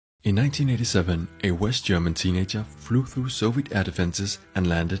In 1987, a West German teenager flew through Soviet air defenses and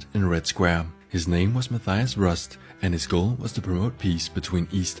landed in Red Square. His name was Mathias Rust, and his goal was to promote peace between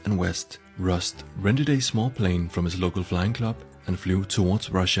East and West. Rust rented a small plane from his local flying club and flew towards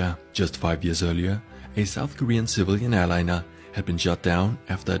Russia. Just 5 years earlier, a South Korean civilian airliner had been shot down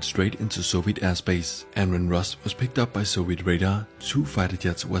after it strayed into Soviet airspace, and when Rust was picked up by Soviet radar, 2 fighter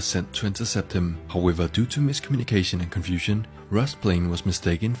jets were sent to intercept him. However, due to miscommunication and confusion, Rust's plane was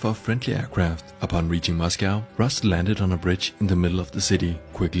mistaken for a friendly aircraft. Upon reaching Moscow, Rust landed on a bridge in the middle of the city.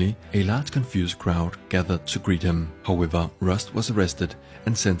 Quickly, a large confused crowd gathered to greet him. However, Rust was arrested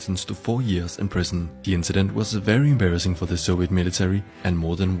and sentenced to 4 years in prison. The incident was very embarrassing for the Soviet military, and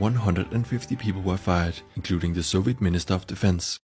more than 150 people were fired, including the Soviet Minister of Defense.